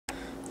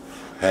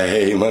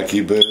Hey,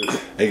 MonkeyBoo.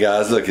 Hey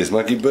guys, look, it's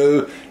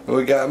MonkeyBoo. And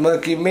we got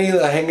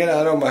MonkeyMeela hanging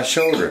out on my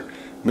shoulder.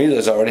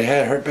 Meela's already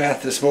had her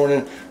bath this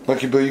morning.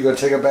 MonkeyBoo, you gonna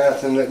take a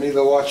bath and let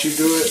Meela watch you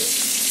do it?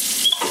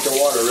 Get the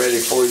water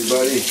ready for you,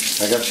 buddy.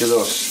 I got your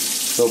little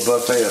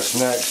buffet of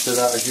snacks set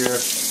out here.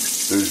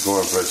 Boo's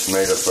going for a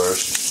tomato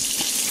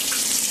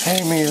first.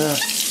 Hey, Meela.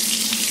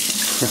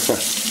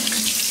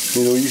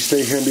 Meela, will you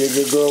stay here and be a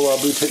good girl while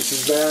Boo takes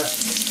his bath?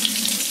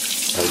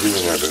 How you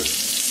doing there, Boo?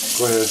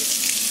 Go ahead.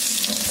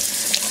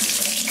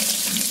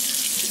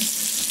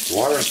 The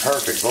water's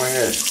perfect. Go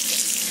ahead.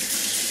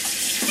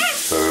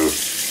 So,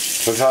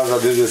 sometimes I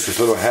do this with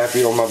little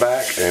Happy on my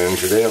back, and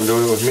today I'm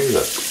doing it with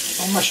Meela.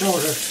 On my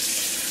shoulder.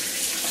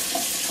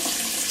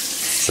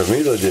 So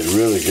Meela did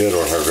really good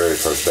on her very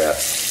first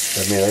bath.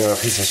 Let me lay on a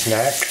piece of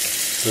snack.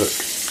 Look.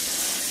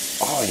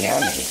 Oh,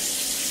 yummy.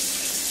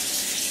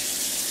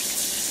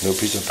 No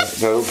piece of pie.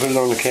 No, don't put it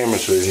on the camera,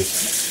 sweetie.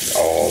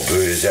 Oh,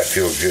 Boo, does that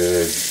feel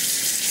good?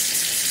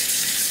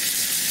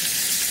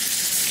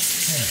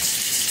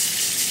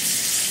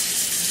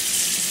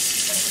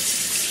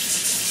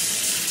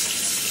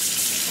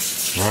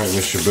 All right,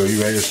 Mr. Boo,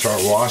 you ready to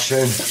start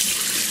washing? You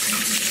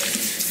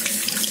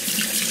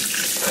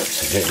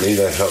think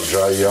Meela help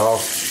dry you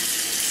off?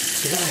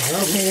 You gotta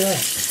help Meela.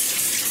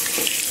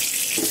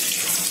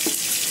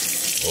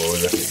 Oh,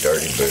 look at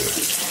dirty Boo.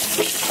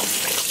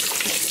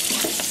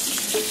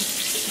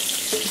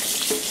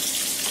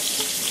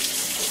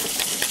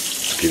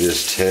 Let's get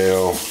his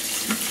tail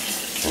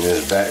and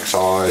his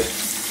backside.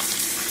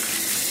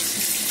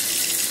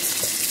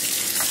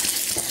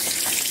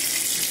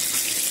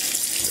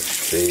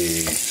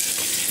 Feet.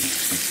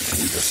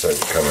 Keep the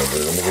soap coming, but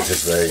let me get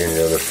this leg and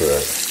the other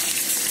foot.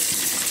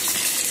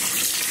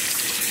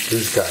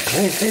 Who's got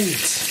clean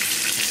feet?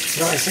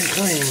 Nice and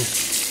clean.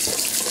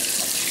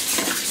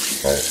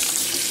 Alright.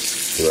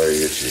 So there you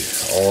get your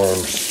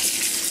arms.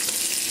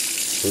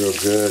 Real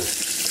good.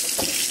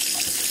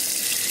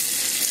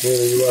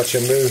 Meela, you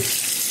watching, Boo?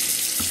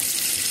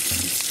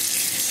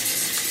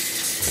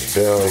 His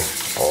belly.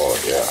 Oh,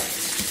 yeah.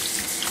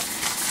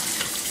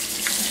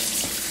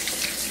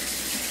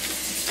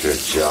 Good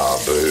job,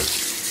 Boo.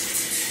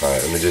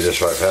 Alright, let me do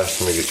this right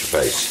past. Let me get your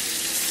face.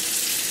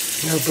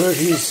 No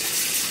boogies.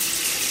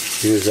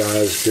 Get his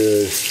eyes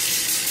good.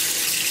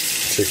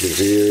 Check his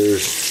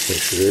ears.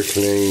 Make sure they're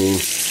clean.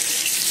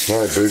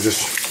 Alright, Boo,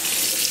 just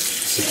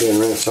sit there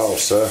and rinse off,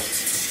 sir.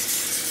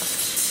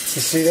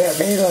 You see that,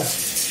 Meela?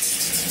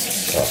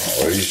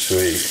 Oh, you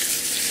sweet.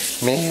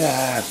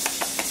 Meela.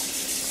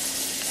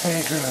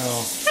 Hey,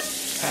 girl.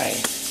 Hey.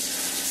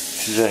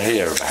 She said,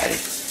 hey, everybody.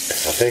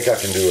 I think I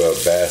can do a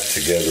bath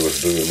together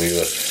with Boo and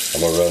Meela.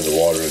 I'm going to run the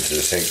water into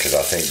the sink because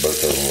I think both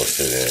of them will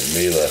sit in.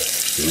 Meela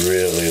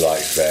really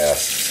likes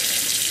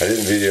baths. I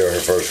didn't video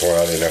her first one.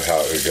 I didn't know how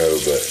it would go,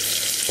 but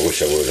I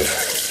wish I would have.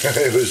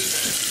 it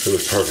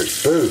was perfect.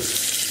 Boo.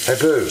 Hey,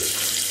 Boo.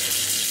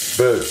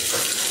 Boo.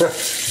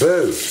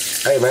 Boo.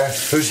 Hey, man.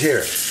 Who's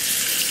here?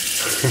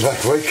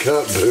 Like, wake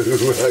up, Boo.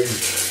 Like,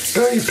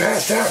 Boo, you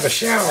passed out in the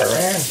shower,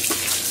 man.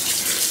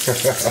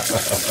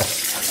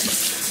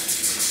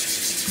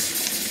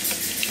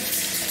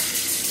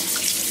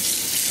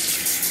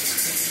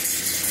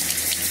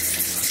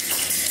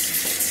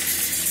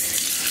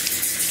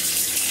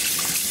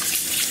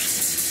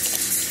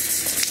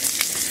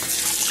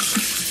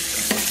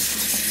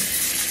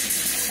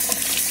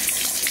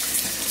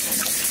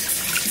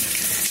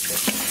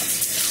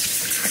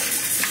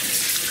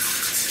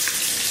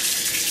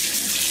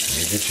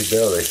 Get your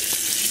belly.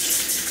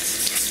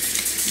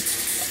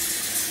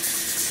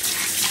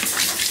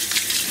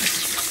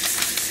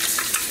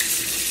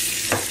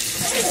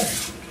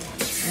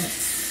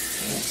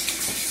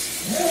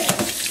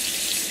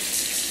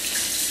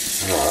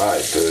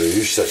 Alright, Boo,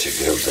 you're such a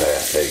good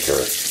bath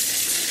taker.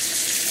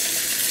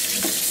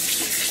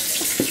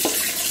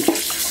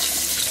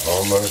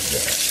 Almost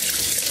done.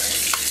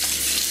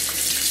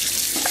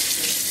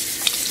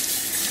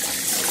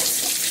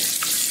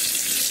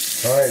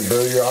 Alright,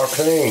 Boo, you're all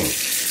clean.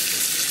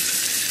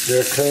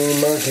 You're a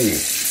clean monkey.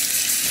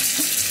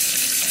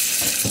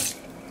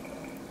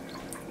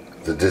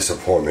 The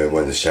disappointment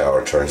when the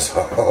shower turns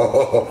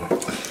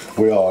off.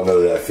 We all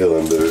know that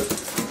feeling, Boo.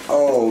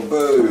 Oh,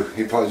 Boo.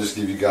 He probably just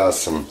give you guys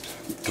some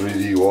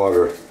 3D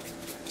water.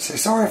 Say,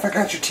 sorry if I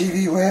got your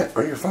TV wet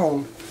or your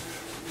phone.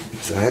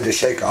 So I had to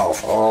shake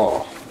off.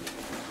 Oh.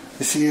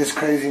 You see this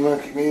crazy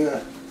monkey,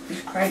 Meela?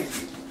 He's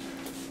crazy.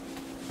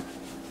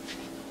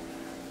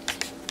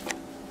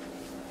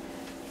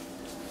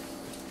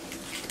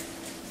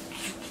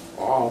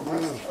 Oh,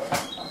 man.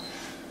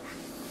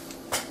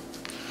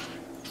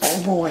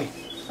 Oh, boy.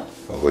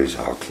 Oh, he's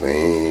all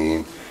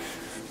clean.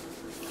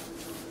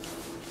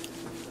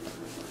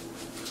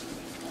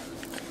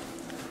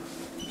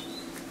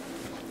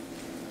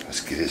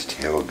 Let's get his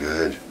tail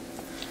good.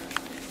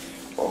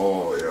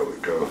 Oh, there we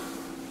go.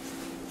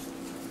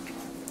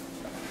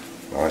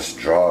 Nice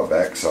draw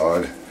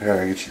backside. Here,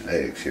 I get your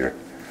legs here.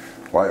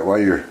 Why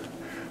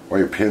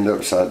you're pinned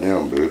upside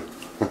down, Boo?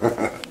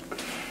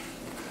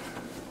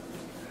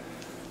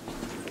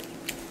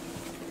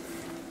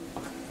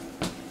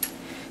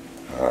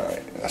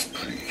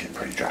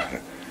 you dry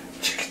them.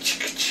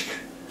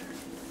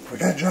 We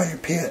gotta dry your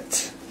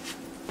pits.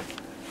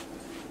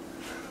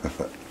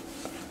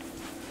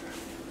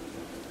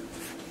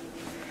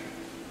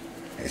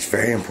 It's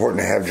very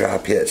important to have dry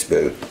pits,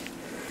 Boo.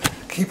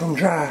 Keep them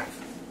dry.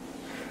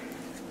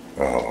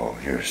 Oh,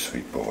 you're a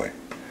sweet boy.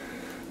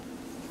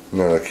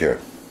 Now look here.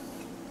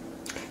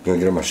 You gonna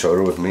get on my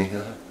shoulder with me?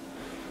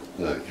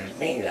 Look, there's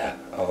Meela.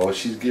 Oh,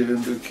 she's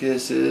giving Boo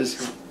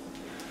kisses.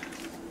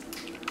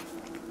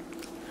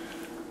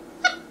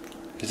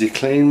 Is he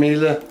clean,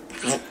 Meela?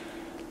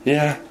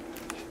 Yeah.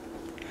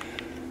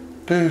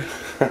 Boo,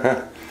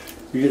 you're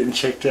getting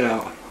checked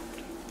out.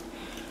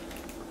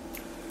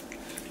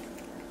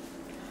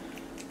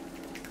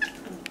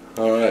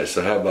 Alright,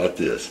 so how about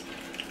this?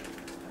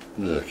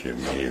 Look at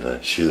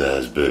Meela. She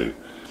loves Boo.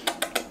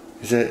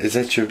 Is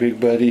that your big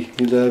buddy?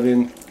 You love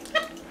him?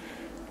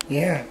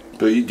 Yeah.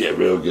 Boo, you did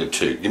real good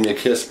too. Give me a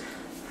kiss.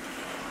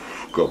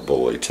 Good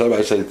boy. Tell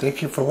everybody, say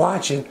thank you for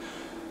watching.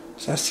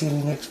 So I'll see you in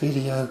the next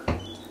video.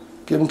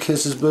 Give him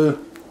kisses,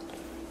 Boo.